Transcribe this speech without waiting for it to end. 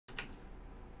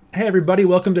Hey everybody,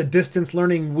 welcome to Distance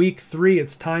Learning Week 3.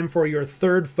 It's time for your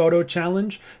third photo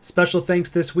challenge. Special thanks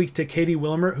this week to Katie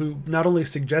Wilmer, who not only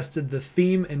suggested the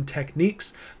theme and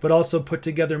techniques, but also put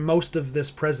together most of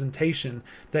this presentation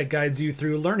that guides you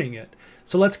through learning it.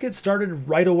 So let's get started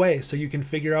right away so you can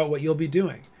figure out what you'll be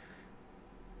doing.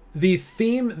 The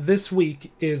theme this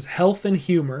week is health and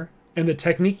humor, and the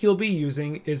technique you'll be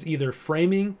using is either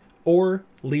framing or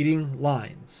leading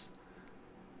lines.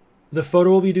 The photo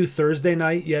will be due Thursday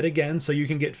night yet again, so you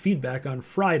can get feedback on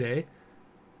Friday.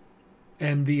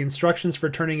 And the instructions for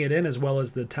turning it in, as well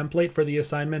as the template for the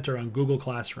assignment, are on Google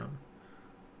Classroom.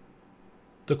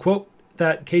 The quote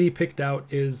that Katie picked out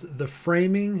is, "The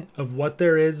framing of what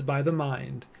there is by the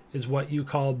mind is what you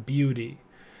call beauty."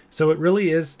 So it really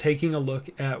is taking a look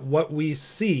at what we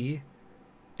see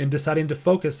and deciding to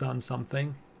focus on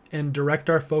something and direct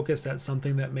our focus at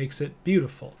something that makes it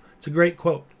beautiful. It's a great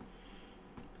quote.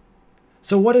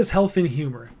 So what is health and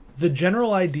humor? The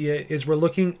general idea is we're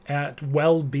looking at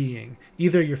well-being,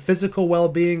 either your physical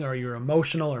well-being or your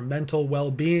emotional or mental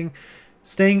well-being,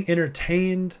 staying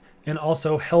entertained and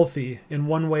also healthy in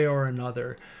one way or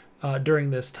another during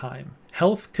this time.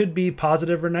 Health could be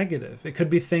positive or negative. It could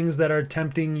be things that are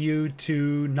tempting you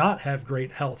to not have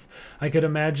great health. I could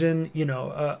imagine,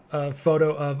 a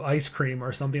photo of ice cream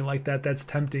or something like that that's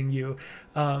tempting you,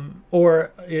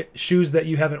 or shoes that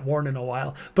you haven't worn in a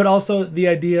while. But also the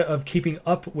idea of keeping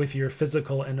up with your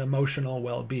physical and emotional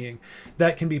well-being.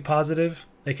 That can be positive.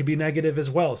 It can be negative as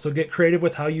well. So get creative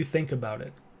with how you think about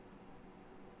it.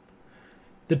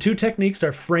 The two techniques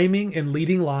are framing and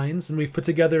leading lines, and we've put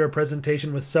together a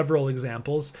presentation with several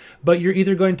examples, but you're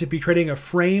either going to be creating a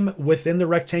frame within the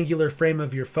rectangular frame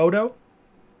of your photo,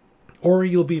 or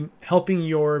you'll be helping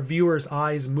your viewer's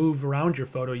eyes move around your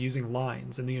photo using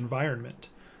lines in the environment.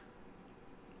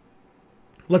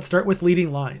 Let's start with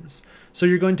leading lines. So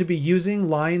you're going to be using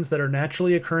lines that are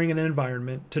naturally occurring in an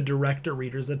environment to direct a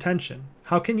reader's attention.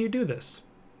 How can you do this?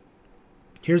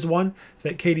 Here's one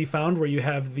that Katie found where you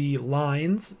have the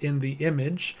lines in the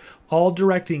image all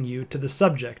directing you to the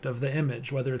subject of the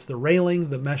image, whether it's the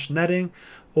railing, the mesh netting,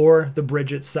 or the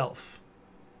bridge itself.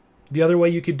 The other way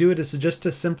you could do it is just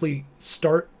to simply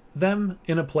start them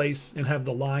in a place and have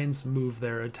the lines move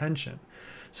their attention.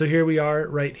 So here we are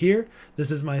right here.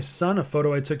 This is my son, a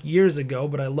photo I took years ago,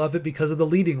 but I love it because of the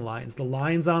leading lines. The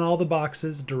lines on all the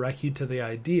boxes direct you to the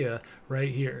idea right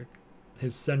here,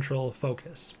 his central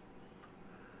focus.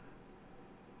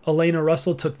 Elena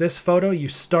Russell took this photo. You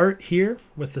start here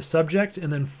with the subject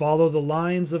and then follow the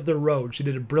lines of the road. She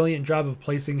did a brilliant job of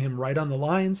placing him right on the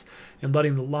lines and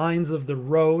letting the lines of the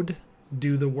road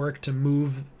do the work to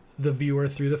move the viewer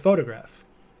through the photograph.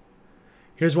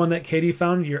 Here's one that Katie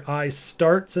found. Your eye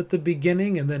starts at the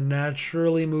beginning and then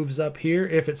naturally moves up here.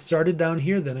 If it started down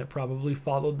here, then it probably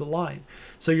followed the line.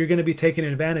 So you're going to be taking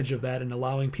advantage of that and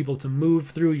allowing people to move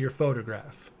through your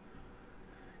photograph.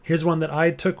 Here's one that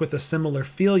I took with a similar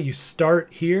feel. You start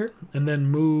here and then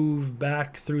move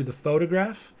back through the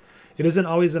photograph. It isn't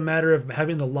always a matter of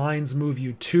having the lines move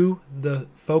you to the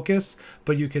focus,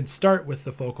 but you could start with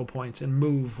the focal point and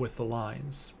move with the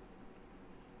lines.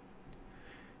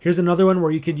 Here's another one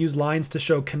where you could use lines to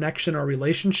show connection or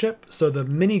relationship. So the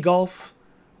mini golf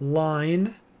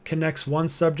line connects one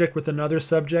subject with another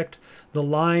subject. The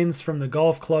lines from the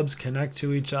golf clubs connect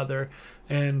to each other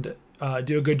and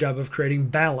do a good job of creating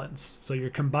balance. So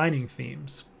you're combining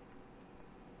themes.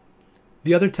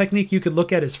 The other technique you could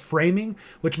look at is framing,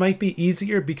 which might be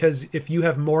easier because if you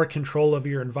have more control of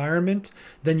your environment,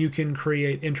 then you can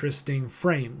create interesting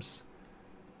frames.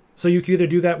 So you can either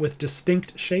do that with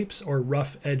distinct shapes or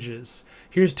rough edges.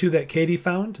 Here's two that Katie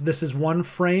found. This is one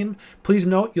frame. Please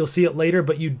note, you'll see it later,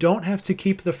 but you don't have to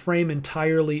keep the frame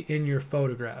entirely in your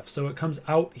photograph. So it comes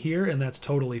out here and that's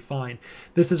totally fine.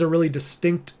 This is a really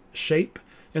distinct shape,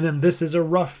 and then this is a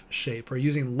rough shape, or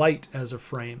using light as a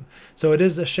frame. So it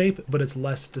is a shape, but it's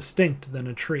less distinct than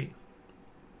a tree.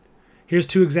 Here's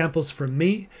two examples from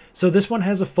me. So this one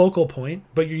has a focal point,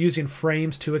 but you're using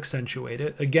frames to accentuate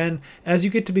it. Again, as you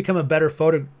get to become a better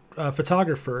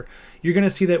photographer, you're going to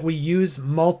see that we use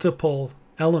multiple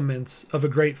elements of a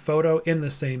great photo in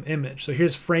the same image. So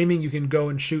here's framing. You can go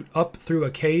and shoot up through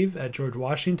a cave at George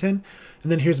Washington. And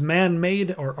then here's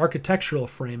man-made or architectural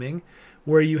framing,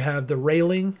 where you have the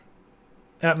railing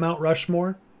at Mount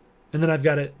Rushmore, and then I've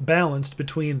got it balanced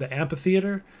between the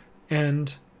amphitheater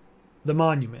and the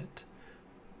monument.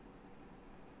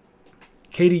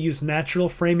 Katie used natural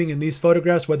framing in these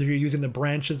photographs, whether you're using the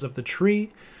branches of the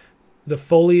tree, the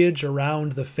foliage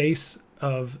around the face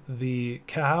of the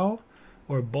cow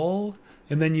or bull,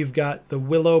 and then you've got the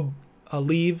willow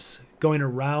leaves going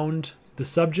around the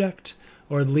subject,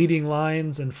 or leading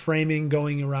lines and framing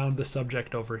going around the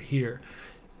subject over here.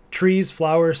 Trees,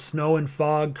 flowers, snow, and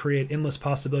fog create endless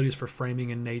possibilities for framing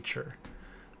in nature.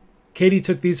 Katie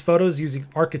took these photos using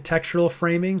architectural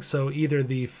framing, so either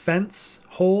the fence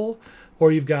hole,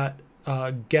 or you've got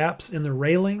gaps in the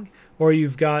railing, or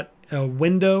you've got a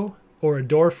window or a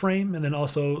door frame, and then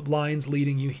also lines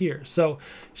leading you here. So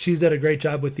she's done a great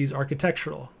job with these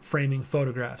architectural framing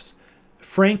photographs.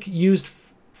 Frank used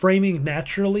framing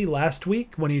naturally last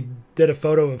week when he did a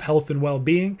photo of health and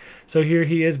well-being. So here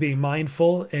he is being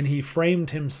mindful, and he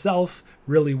framed himself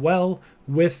really well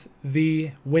with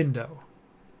the window.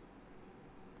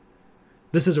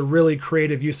 This is a really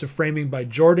creative use of framing by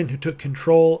Jordan, who took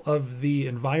control of the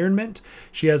environment.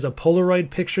 She has a Polaroid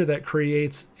picture that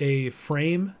creates a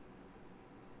frame,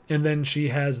 and then she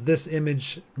has this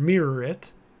image mirror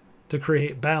it to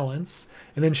create balance.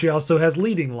 And then she also has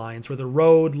leading lines where the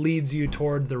road leads you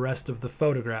toward the rest of the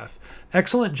photograph.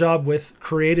 Excellent job with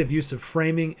creative use of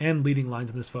framing and leading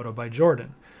lines in this photo by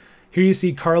Jordan. Here you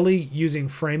see Carly using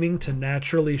framing to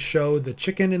naturally show the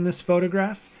chicken in this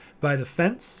photograph by the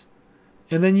fence.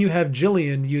 And then you have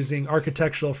Jillian using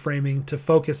architectural framing to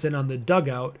focus in on the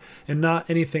dugout and not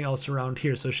anything else around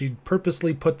here. So she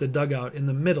purposely put the dugout in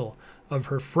the middle of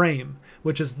her frame,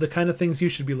 which is the kind of things you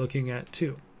should be looking at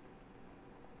too.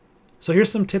 So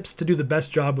here's some tips to do the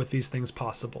best job with these things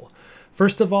possible.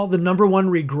 First of all, the number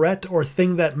one regret or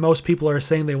thing that most people are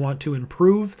saying they want to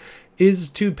improve is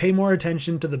to pay more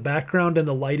attention to the background and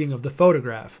the lighting of the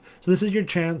photograph. So this is your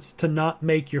chance to not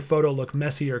make your photo look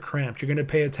messy or cramped. You're going to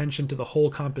pay attention to the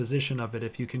whole composition of it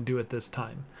if you can do it this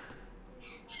time.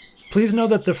 Please know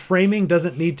that the framing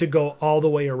doesn't need to go all the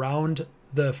way around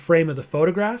the frame of the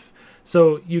photograph.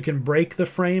 So you can break the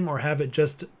frame or have it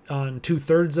just on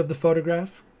 2/3 of the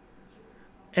photograph.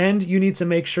 And you need to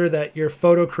make sure that your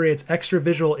photo creates extra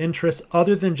visual interest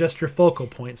other than just your focal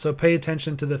point. So pay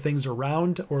attention to the things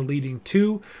around or leading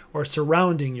to or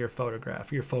surrounding your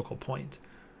photograph, your focal point.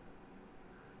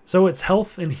 So it's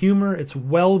health and humor, it's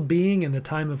well-being in the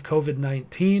time of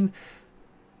COVID-19.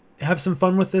 Have some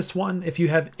fun with this one. If you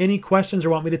have any questions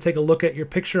or want me to take a look at your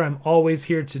picture, I'm always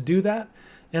here to do that.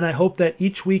 And I hope that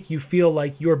each week you feel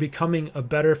like you're becoming a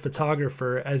better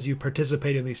photographer as you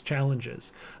participate in these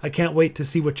challenges. I can't wait to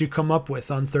see what you come up with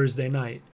on Thursday night.